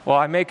Well,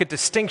 I make a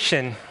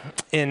distinction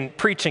in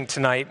preaching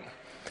tonight.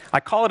 I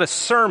call it a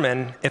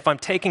sermon if I'm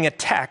taking a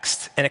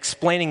text and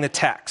explaining the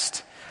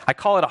text. I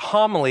call it a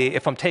homily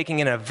if I'm taking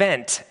an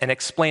event and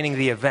explaining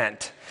the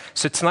event.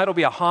 So tonight will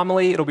be a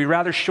homily. It'll be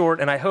rather short,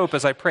 and I hope,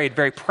 as I prayed,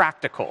 very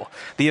practical.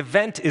 The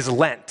event is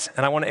Lent,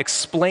 and I want to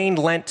explain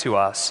Lent to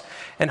us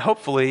and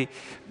hopefully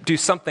do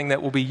something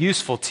that will be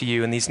useful to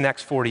you in these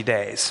next 40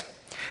 days.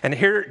 And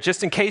here,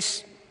 just in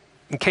case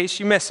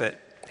you miss it,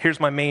 here's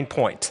my main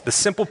point. The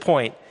simple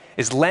point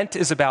is Lent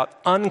is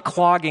about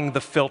unclogging the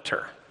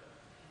filter.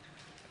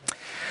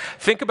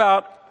 Think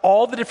about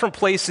all the different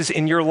places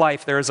in your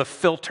life there is a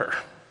filter.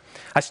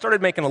 I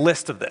started making a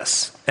list of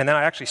this, and then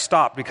I actually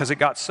stopped because it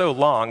got so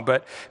long,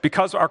 but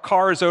because our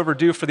car is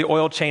overdue for the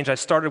oil change, I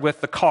started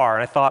with the car,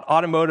 and I thought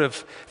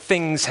automotive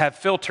things have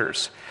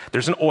filters.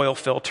 There's an oil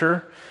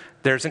filter,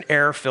 there's an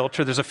air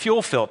filter, there's a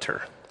fuel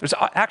filter. There's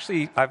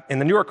actually, in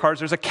the newer cars,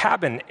 there's a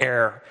cabin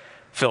air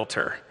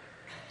filter.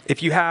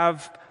 If you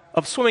have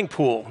a swimming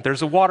pool,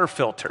 there's a water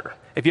filter.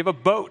 If you have a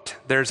boat,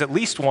 there's at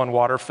least one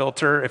water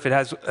filter if it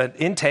has an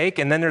intake,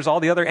 and then there's all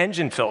the other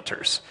engine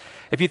filters.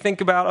 If you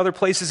think about other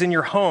places in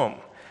your home,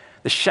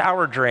 the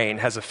shower drain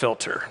has a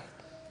filter.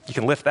 You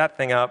can lift that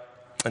thing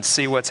up and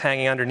see what's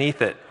hanging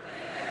underneath it.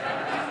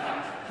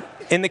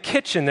 In the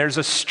kitchen, there's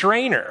a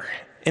strainer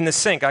in the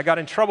sink. I got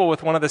in trouble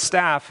with one of the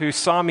staff who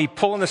saw me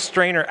pulling the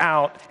strainer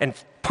out and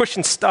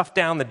pushing stuff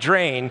down the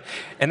drain,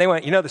 and they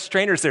went, the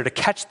strainer's there to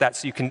catch that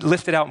so you can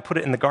lift it out and put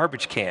it in the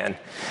garbage can.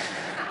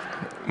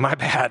 My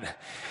bad.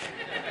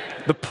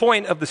 The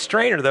point of the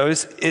strainer, though,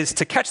 is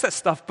to catch that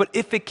stuff, but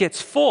if it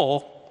gets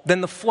full, then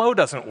the flow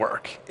doesn't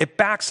work. It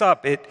backs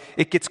up,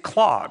 it gets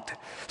clogged.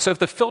 So if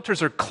the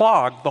filters are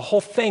clogged, the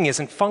whole thing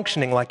isn't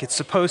functioning like it's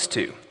supposed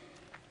to.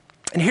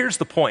 And here's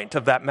the point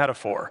of that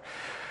metaphor.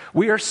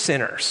 We are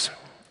sinners,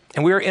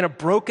 and we are in a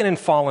broken and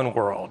fallen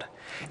world.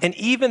 And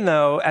even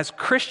though, as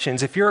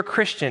Christians, if you're a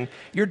Christian,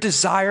 your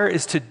desire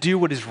is to do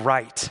what is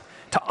right,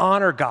 to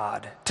honor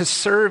God, to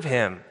serve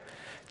Him,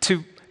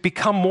 to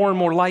become more and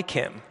more like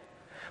Him.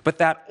 But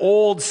that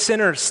old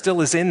sinner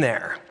still is in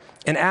there.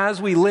 And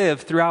as we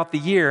live throughout the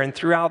year and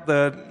throughout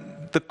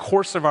the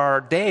course of our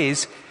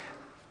days,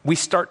 we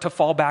start to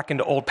fall back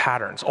into old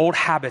patterns. Old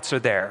habits are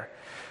there.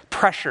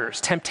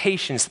 Pressures,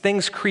 temptations,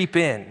 things creep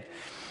in.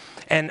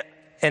 And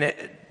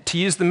to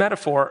use the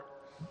metaphor,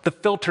 the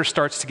filter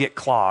starts to get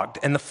clogged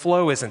and the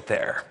flow isn't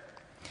there.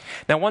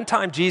 Now, one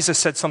time Jesus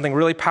said something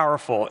really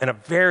powerful in a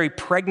very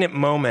pregnant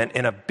moment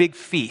in a big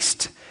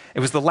feast. It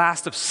was the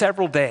last of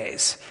several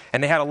days,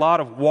 and they had a lot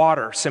of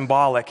water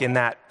symbolic in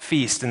that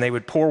feast, and they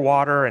would pour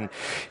water, and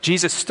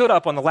Jesus stood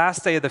up on the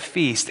last day of the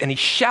feast, and he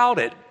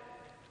shouted,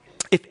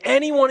 "If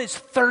anyone is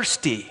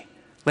thirsty,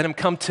 let him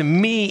come to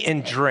me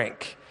and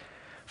drink,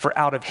 for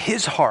out of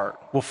his heart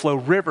will flow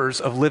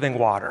rivers of living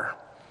water."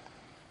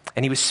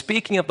 And he was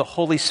speaking of the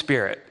Holy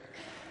Spirit,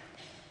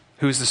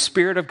 who is the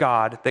Spirit of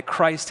God that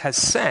Christ has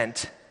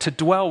sent to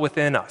dwell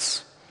within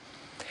us.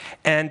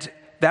 And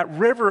that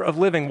river of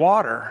living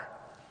water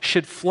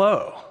should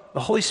flow. The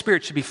Holy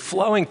Spirit should be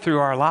flowing through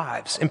our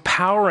lives,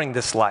 empowering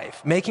this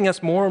life, making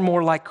us more and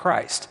more like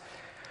Christ.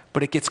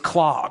 But it gets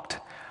clogged.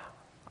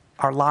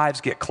 Our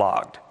lives get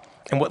clogged.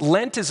 And what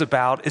Lent is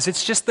about is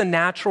it's just the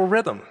natural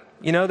rhythm.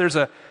 There's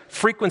a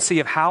frequency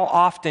of how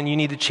often you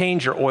need to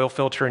change your oil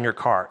filter in your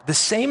car. The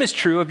same is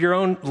true of your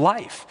own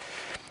life.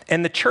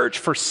 And the church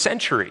for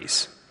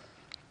centuries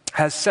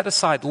has set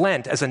aside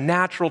Lent as a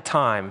natural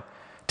time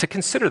to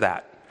consider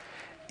that.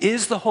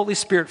 Is the Holy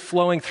Spirit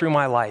flowing through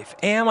my life?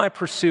 Am I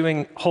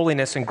pursuing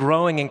holiness and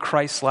growing in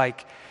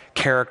Christ-like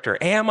character?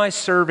 Am I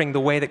serving the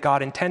way that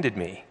God intended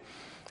me?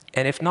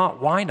 And if not,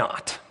 why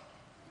not?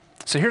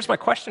 So here's my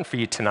question for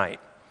you tonight.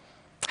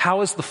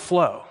 How is the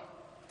flow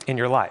in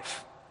your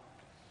life?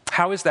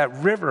 How is that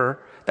river,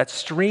 that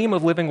stream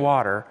of living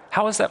water,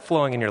 how is that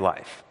flowing in your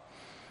life?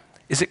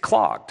 Is it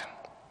clogged?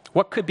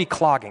 What could be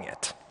clogging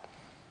it?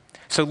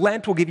 So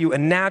Lent will give you a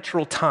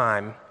natural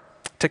time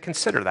to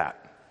consider that.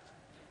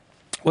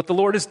 What the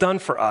Lord has done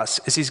for us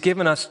is He's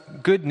given us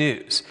good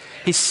news.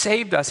 He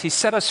saved us. He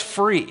set us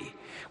free.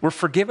 We're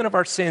forgiven of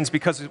our sins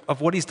because of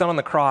what He's done on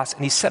the cross,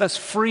 and He set us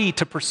free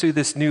to pursue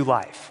this new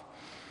life.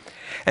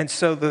 And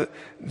so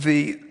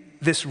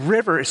this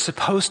river is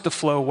supposed to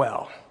flow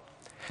well.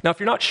 Now, if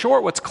you're not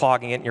sure what's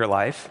clogging it in your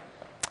life,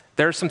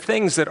 there are some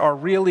things that are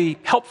really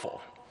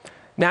helpful.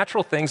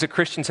 Natural things that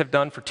Christians have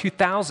done for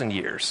 2,000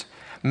 years.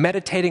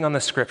 Meditating on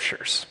the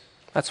Scriptures.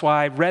 That's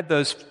why I read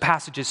those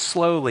passages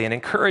slowly and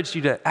encouraged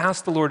you to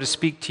ask the Lord to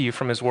speak to you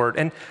from His Word.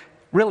 And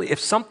really, if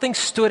something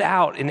stood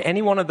out in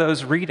any one of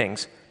those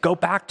readings, go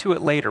back to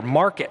it later,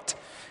 mark it.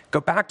 Go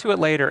back to it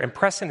later and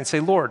press in and say,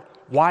 Lord,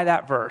 why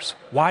that verse?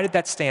 Why did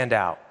that stand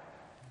out?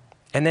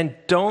 And then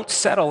don't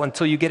settle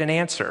until you get an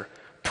answer.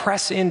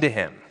 Press into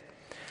Him.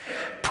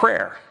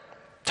 Prayer,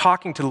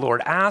 talking to the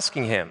Lord,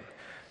 asking Him.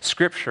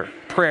 Scripture,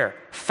 prayer,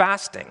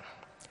 fasting,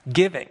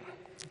 giving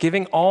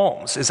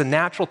alms is a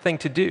natural thing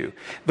to do.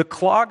 The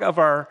clog of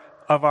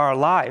our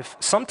life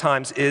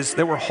sometimes is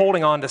that we're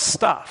holding on to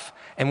stuff.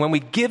 And when we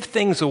give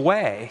things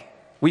away,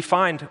 we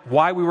find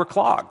why we were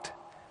clogged.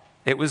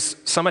 It was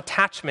some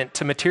attachment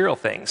to material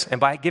things. And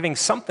by giving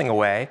something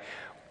away,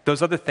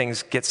 those other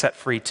things get set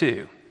free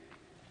too.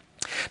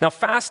 Now,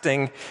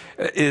 fasting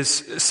is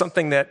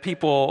something that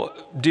people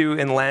do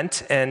in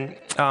Lent, and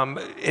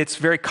it's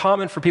very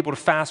common for people to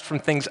fast from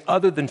things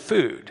other than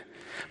food.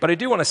 But I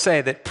do want to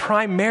say that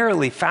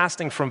primarily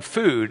fasting from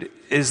food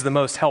is the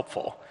most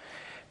helpful,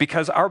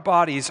 because our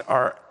bodies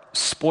are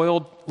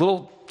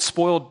little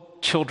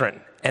spoiled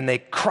children, and they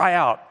cry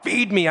out,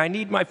 "Feed me, I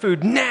need my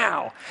food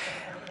now."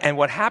 And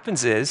what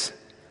happens is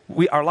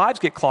our lives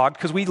get clogged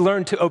because we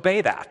learn to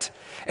obey that,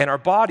 and our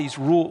bodies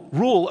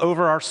rule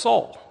over our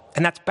soul.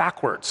 And that's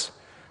backwards.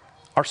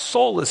 Our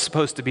soul is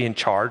supposed to be in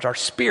charge, our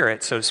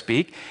spirit, so to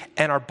speak,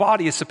 and our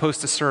body is supposed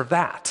to serve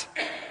that.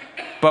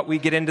 But we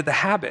get into the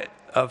habit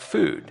of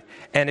food.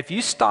 And if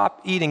you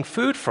stop eating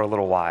food for a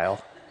little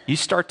while, you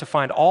start to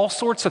find all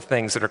sorts of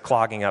things that are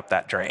clogging up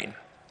that drain.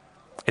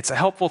 It's a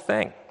helpful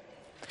thing.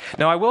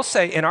 Now, I will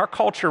say in our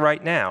culture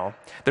right now,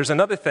 there's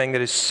another thing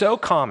that is so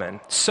common,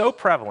 so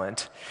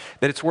prevalent,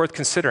 that it's worth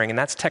considering, and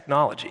that's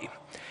technology.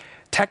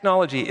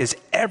 Technology is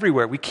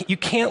everywhere. You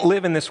can't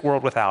live in this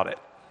world without it.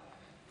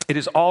 It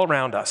is all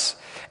around us,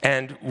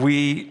 and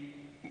we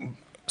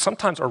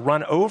sometimes are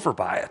run over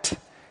by it.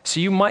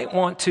 So you might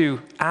want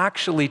to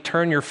actually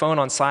turn your phone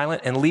on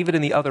silent and leave it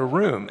in the other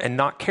room and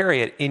not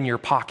carry it in your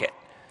pocket.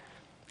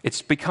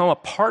 It's become a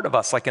part of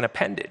us like an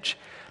appendage.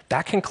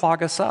 That can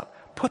clog us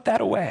up. Put that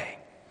away.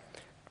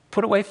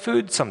 Put away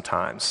food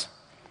sometimes.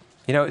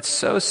 You know, it's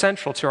so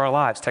central to our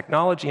lives,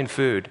 technology and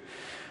food.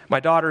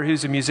 My daughter,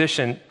 who's a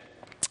musician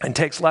and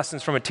takes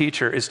lessons from a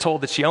teacher, is told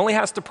that she only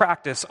has to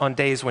practice on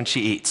days when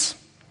she eats.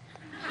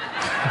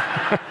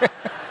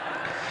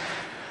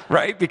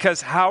 Right?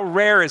 Because how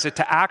rare is it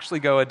to actually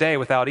go a day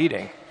without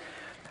eating?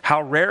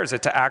 How rare is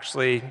it to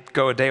actually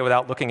go a day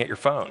without looking at your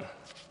phone?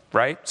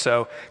 Right?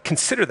 So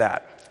consider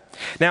that.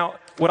 Now,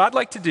 what I'd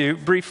like to do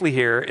briefly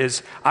here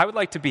is I would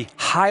like to be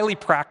highly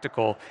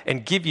practical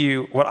and give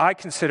you what I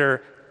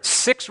consider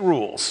 6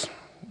 rules.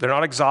 They're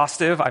not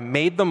exhaustive. I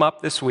made them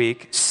up this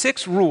week.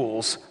 6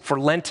 rules for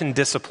Lenten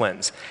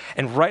disciplines.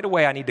 And right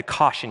away, I need to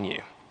caution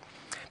you.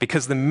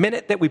 Because the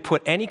minute that we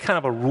put any kind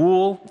of a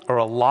rule or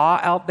a law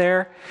out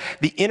there,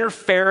 the inner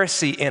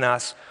Pharisee in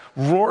us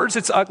roars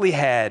its ugly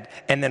head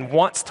and then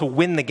wants to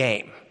win the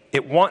game.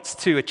 It wants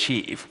to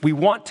achieve. We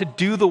want to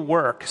do the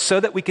work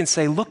so that we can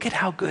say, "Look at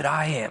how good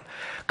I am.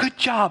 Good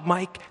job,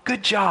 Mike.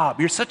 Good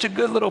job. You're such a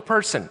good little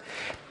person."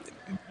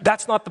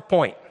 That's not the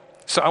point.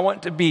 So I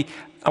want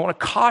to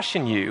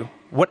caution you,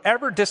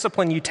 whatever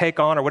discipline you take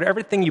on or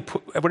whatever thing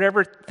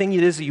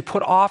it is that you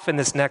put off in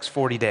this next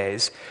 40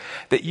 days,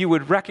 that you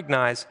would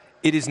recognize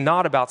it is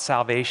not about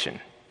salvation.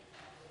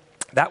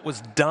 That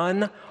was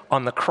done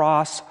on the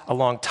cross a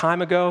long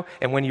time ago,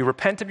 and when you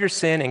repent of your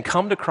sin and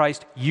come to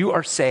Christ, you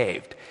are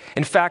saved.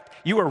 In fact,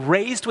 you are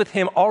raised with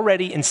him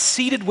already and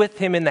seated with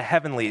him in the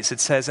heavenlies, it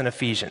says in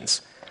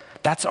Ephesians.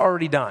 That's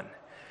already done.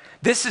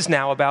 This is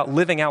now about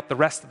living out the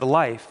rest of the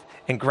life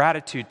in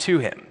gratitude to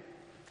him.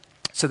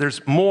 So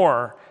there's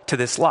more to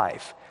this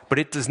life, but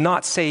it does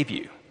not save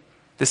you.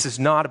 This is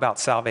not about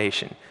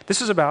salvation.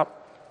 This is about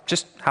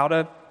just how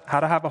to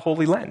have a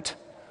holy Lent.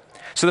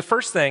 So the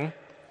first thing,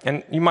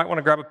 and you might want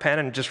to grab a pen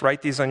and just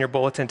write these on your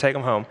bulletin, take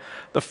them home.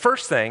 The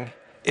first thing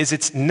is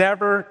it's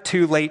never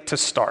too late to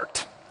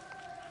start.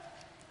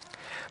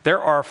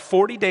 There are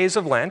 40 days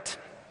of Lent,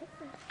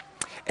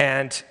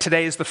 and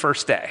today is the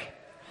first day.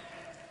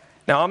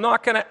 Now, I'm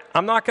not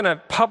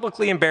gonna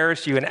publicly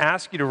embarrass you and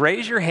ask you to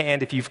raise your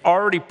hand if you've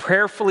already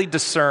prayerfully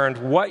discerned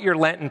what your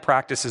Lenten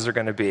practices are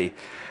going to be.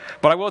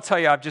 But I will tell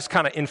you, I've just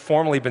kind of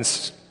informally been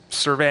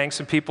surveying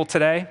some people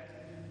today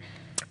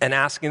and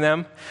asking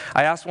them.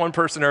 I asked one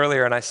person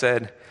earlier, and I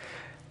said,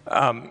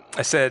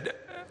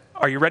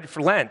 "Are you ready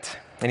for Lent?"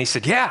 And he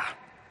said, "Yeah."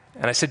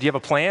 And I said, "Do you have a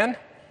plan?"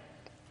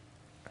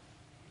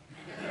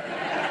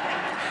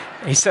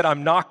 He said,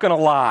 "I'm not going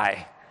to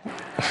lie."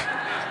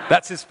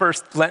 That's his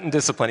first Lenten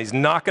discipline. He's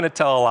not going to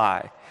tell a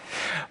lie.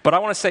 But I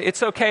want to say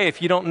it's okay if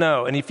you don't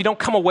know, and if you don't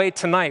come away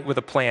tonight with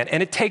a plan,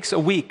 and it takes a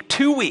week,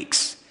 2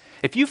 weeks.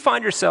 If you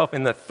find yourself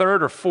in the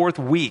 3rd or 4th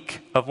week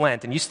of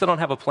Lent and you still don't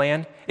have a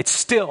plan, it's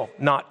still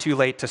not too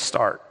late to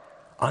start.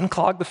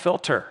 Unclog the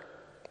filter.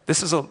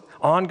 This is an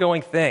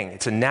ongoing thing.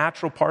 It's a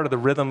natural part of the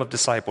rhythm of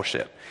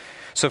discipleship.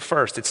 So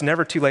first, it's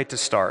never too late to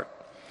start.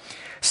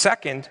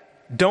 Second,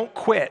 don't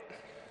quit.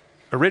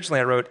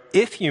 Originally I wrote,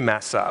 if you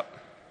mess up.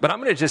 But I'm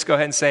going to just go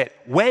ahead and say it.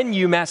 When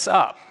you mess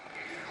up,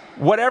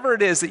 whatever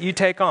it is that you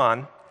take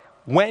on,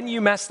 when you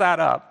mess that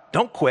up,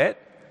 don't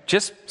quit.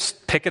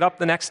 Just pick it up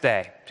the next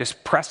day.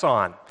 Just press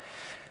on.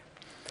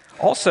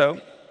 Also,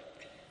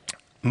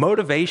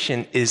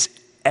 motivation is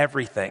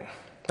everything.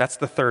 That's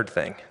the third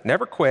thing.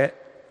 Never quit.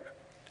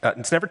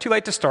 It's never too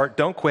late to start.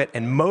 Don't quit.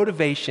 And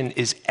motivation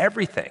is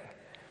everything.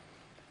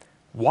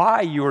 Why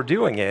you are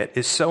doing it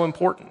is so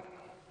important.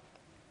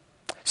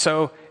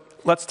 So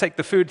let's take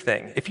the food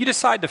thing. If you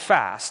decide to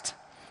fast,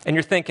 And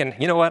you're thinking,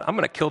 you know what, I'm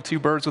going to kill two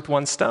birds with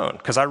one stone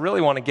because I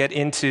really want to get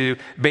into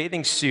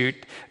bathing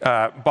suit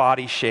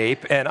body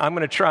shape, and I'm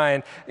going to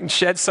try and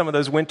shed some of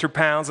those winter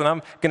pounds, and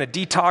I'm going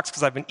to detox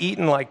because I've been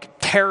eating like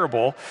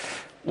terrible.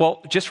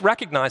 Well, just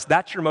recognize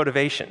that's your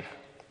motivation.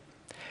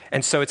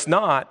 And so it's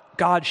not,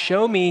 God,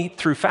 show me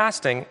through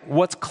fasting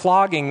what's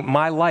clogging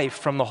my life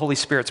from the Holy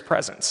Spirit's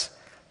presence.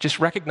 Just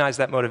recognize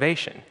that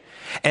motivation.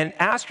 And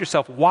ask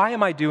yourself, why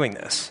am I doing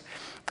this?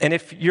 And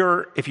if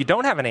you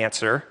don't have an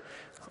answer,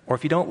 or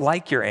if you don't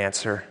like your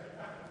answer,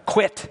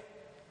 quit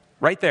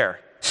right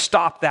there.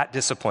 Stop that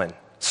discipline.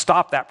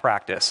 Stop that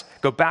practice.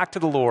 Go back to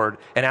the Lord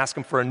and ask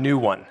him for a new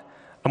one,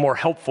 a more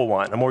helpful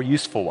one, a more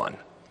useful one.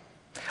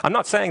 I'm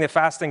not saying that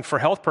fasting for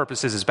health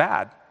purposes is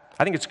bad.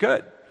 I think it's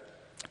good.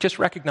 Just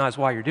recognize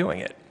why you're doing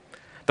it.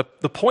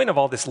 The point of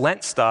all this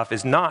Lent stuff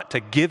is not to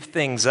give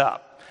things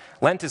up.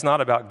 Lent is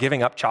not about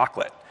giving up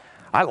chocolate.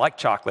 I like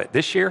chocolate.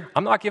 This year,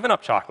 I'm not giving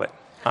up chocolate.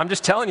 I'm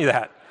just telling you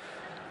that.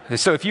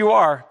 So if you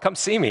are, come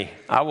see me.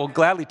 I will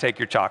gladly take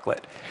your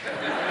chocolate.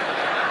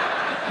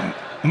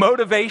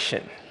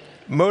 Motivation.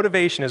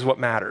 Motivation is what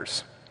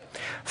matters.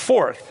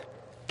 Fourth,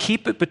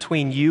 keep it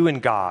between you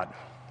and God.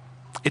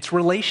 It's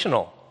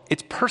relational.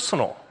 It's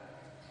personal.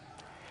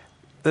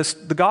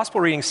 The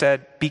gospel reading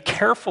said, be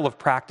careful of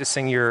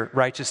practicing your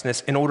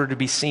righteousness in order to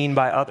be seen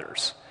by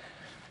others.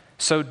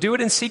 So do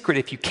it in secret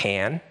if you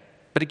can.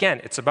 But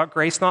again, it's about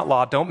grace, not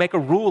law. Don't make a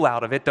rule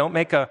out of it. Don't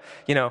make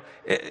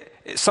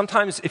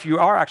sometimes if you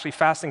are actually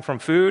fasting from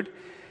food,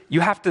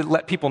 you have to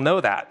let people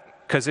know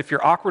that. Because if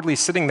you're awkwardly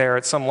sitting there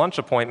at some lunch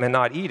appointment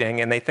not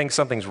eating and they think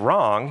something's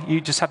wrong, you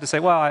just have to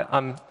say,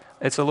 well,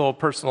 it's a little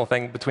personal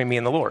thing between me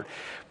and the Lord.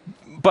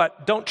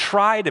 But don't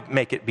try to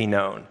make it be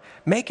known.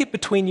 Make it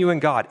between you and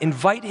God.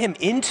 Invite him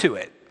into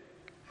it.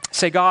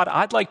 Say, God,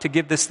 I'd like to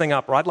give this thing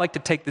up, or I'd like to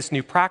take this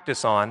new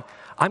practice on.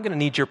 I'm going to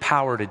need your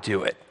power to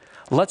do it.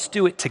 Let's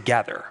do it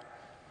together.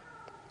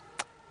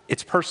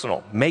 It's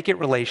personal. Make it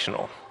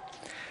relational.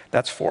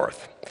 That's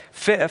fourth.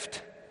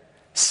 Fifth,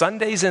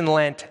 Sundays in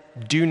Lent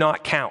do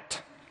not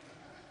count.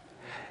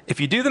 If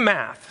you do the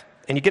math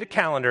and you get a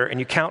calendar and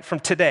you count from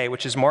today,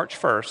 which is March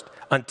 1st,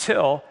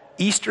 until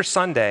Easter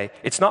Sunday,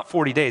 it's not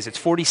 40 days, it's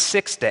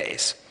 46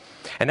 days.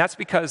 And that's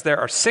because there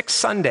are 6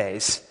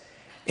 Sundays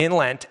in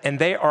Lent, and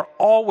they are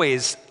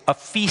always a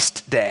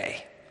feast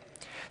day.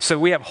 So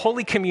we have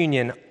Holy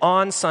Communion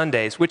on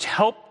Sundays, which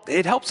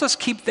helps us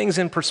keep things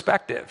in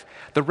perspective.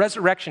 The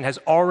resurrection has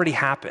already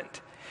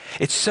happened.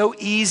 It's so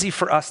easy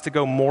for us to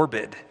go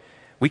morbid.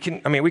 We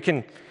can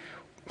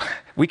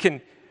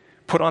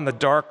put on the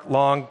dark,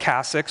 long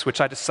cassocks,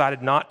 which I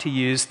decided not to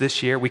use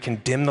this year. We can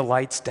dim the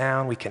lights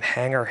down. We can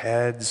hang our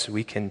heads.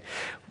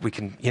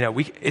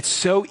 It's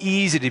so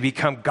easy to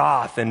become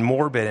goth and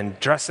morbid and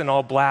dress in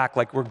all black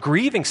like we're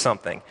grieving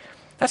something.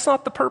 That's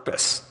not the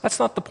purpose. That's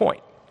not the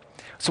point.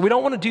 So we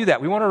don't want to do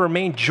that. We want to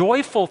remain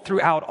joyful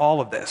throughout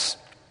all of this.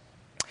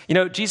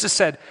 Jesus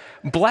said,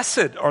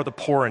 blessed are the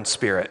poor in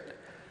spirit.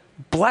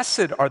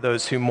 Blessed are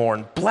those who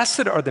mourn.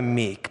 Blessed are the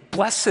meek.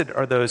 Blessed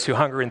are those who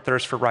hunger and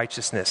thirst for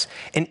righteousness.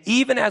 And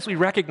even as we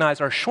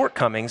recognize our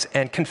shortcomings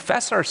and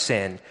confess our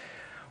sin,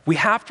 we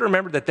have to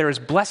remember that there is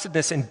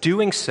blessedness in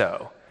doing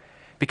so,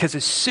 because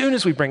as soon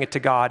as we bring it to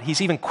God,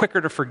 he's even quicker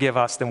to forgive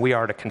us than we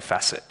are to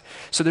confess it.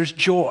 So there's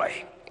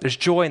joy. There's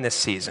joy in this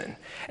season.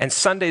 And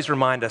Sundays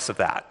remind us of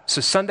that.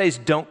 So Sundays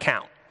don't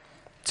count.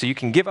 So you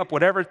can give up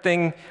whatever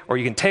thing, or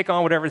you can take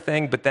on whatever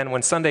thing, but then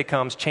when Sunday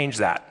comes, change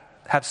that.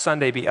 Have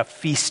Sunday be a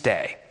feast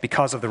day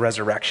because of the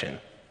resurrection.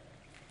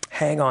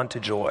 Hang on to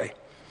joy.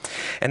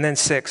 And then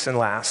 6 and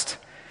last,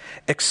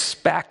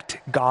 expect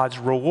God's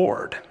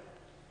reward.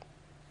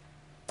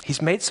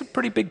 He's made some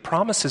pretty big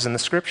promises in the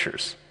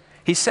scriptures.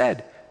 He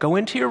said, go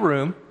into your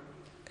room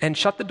and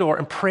shut the door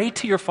and pray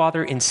to your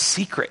Father in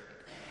secret.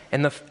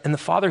 And the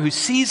Father who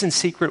sees in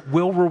secret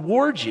will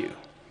reward you.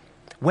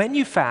 When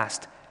you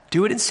fast,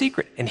 do it in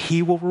secret, and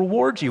he will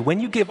reward you. When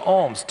you give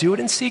alms, do it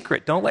in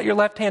secret. Don't let your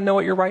left hand know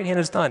what your right hand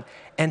has done,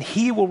 and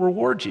he will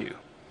reward you.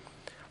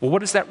 Well,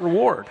 what is that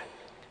reward?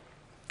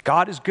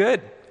 God is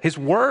good. His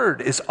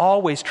word is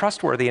always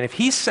trustworthy, and if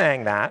he's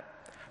saying that,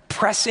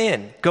 press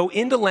in. Go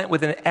into Lent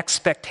with an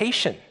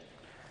expectation.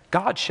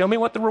 God, show me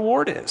what the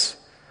reward is.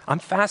 I'm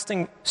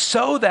fasting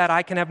so that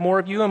I can have more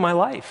of you in my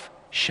life.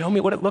 Show me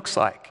what it looks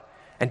like.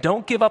 And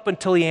don't give up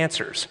until he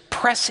answers.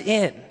 Press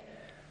in.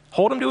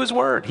 Hold him to his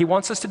word. He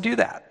wants us to do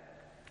that.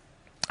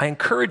 I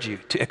encourage you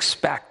to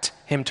expect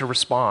him to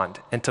respond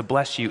and to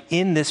bless you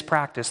in this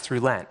practice through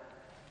Lent.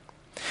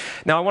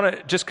 Now, I want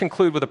to just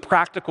conclude with a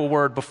practical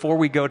word before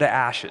we go to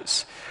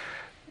ashes.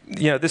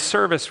 This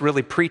service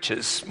really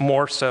preaches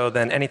more so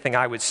than anything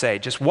I would say.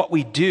 Just what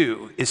we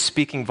do is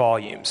speaking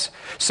volumes.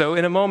 So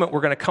in a moment,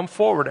 we're going to come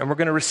forward and we're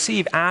going to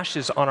receive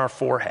ashes on our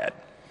forehead.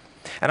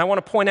 And I want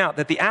to point out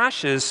that the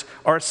ashes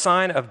are a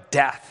sign of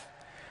death.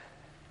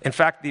 In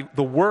fact,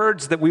 the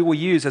words that we will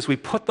use as we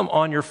put them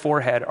on your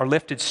forehead are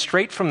lifted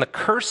straight from the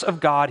curse of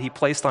God he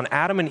placed on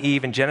Adam and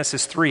Eve in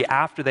Genesis 3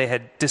 after they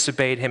had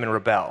disobeyed him and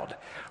rebelled.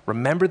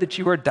 Remember that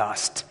you are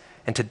dust,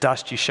 and to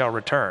dust you shall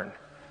return.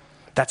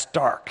 That's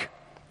dark.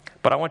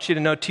 But I want you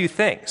to know two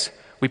things.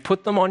 We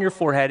put them on your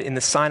forehead in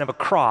the sign of a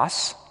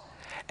cross,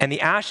 and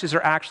the ashes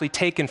are actually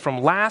taken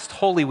from last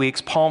Holy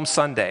Week's Palm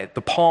Sunday.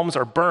 The palms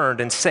are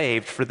burned and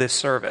saved for this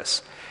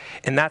service.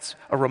 And that's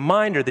a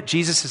reminder that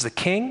Jesus is the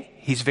King,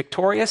 he's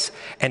victorious,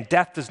 and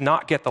death does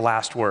not get the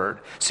last word.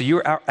 So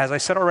you are, as I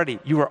said already,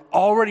 you are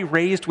already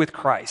raised with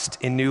Christ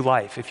in new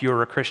life if you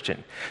are a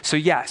Christian. So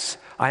yes,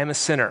 I am a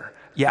sinner.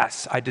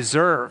 Yes, I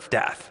deserve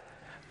death,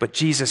 but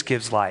Jesus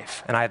gives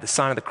life, and I have the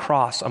sign of the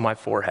cross on my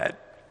forehead.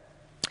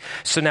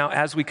 So now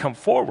as we come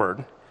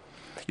forward,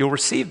 you'll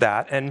receive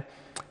that, and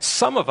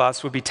some of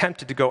us would be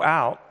tempted to go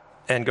out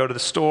and go to the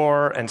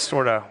store and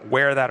sort of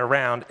wear that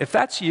around. If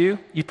that's you,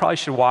 you probably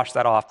should wash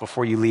that off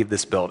before you leave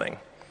this building.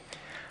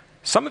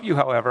 Some of you,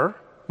 however,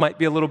 might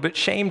be a little bit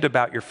shamed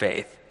about your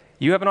faith.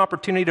 You have an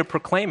opportunity to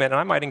proclaim it, and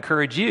I might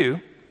encourage you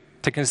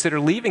to consider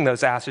leaving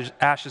those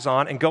ashes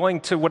on and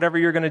going to whatever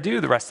you're going to do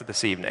the rest of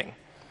this evening.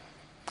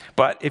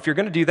 But if you're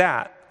going to do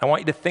that, I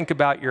want you to think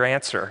about your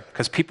answer,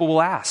 because people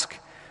will ask.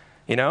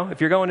 You know,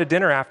 if you're going to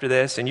dinner after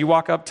this and you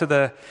walk up to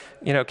the,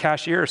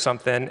 cashier or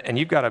something and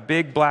you've got a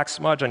big black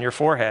smudge on your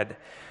forehead,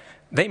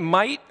 they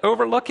might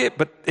overlook it,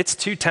 but it's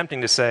too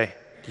tempting to say,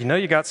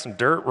 you got some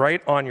dirt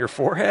right on your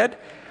forehead?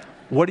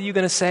 What are you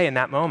going to say in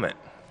that moment?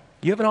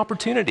 You have an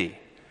opportunity.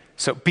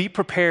 So be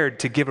prepared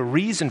to give a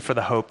reason for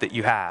the hope that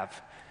you have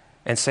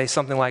and say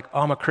something like,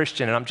 oh, I'm a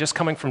Christian and I'm just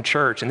coming from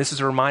church and this is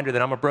a reminder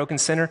that I'm a broken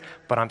sinner,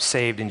 but I'm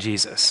saved in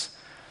Jesus.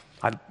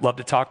 I'd love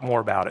to talk more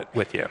about it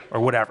with you or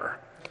whatever.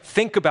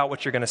 Think about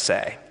what you're going to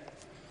say.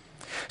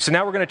 So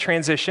now we're going to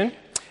transition,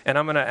 and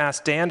I'm going to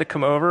ask Dan to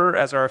come over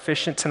as our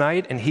officiant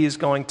tonight, and he is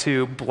going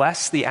to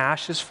bless the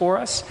ashes for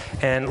us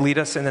and lead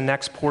us in the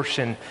next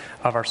portion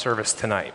of our service tonight.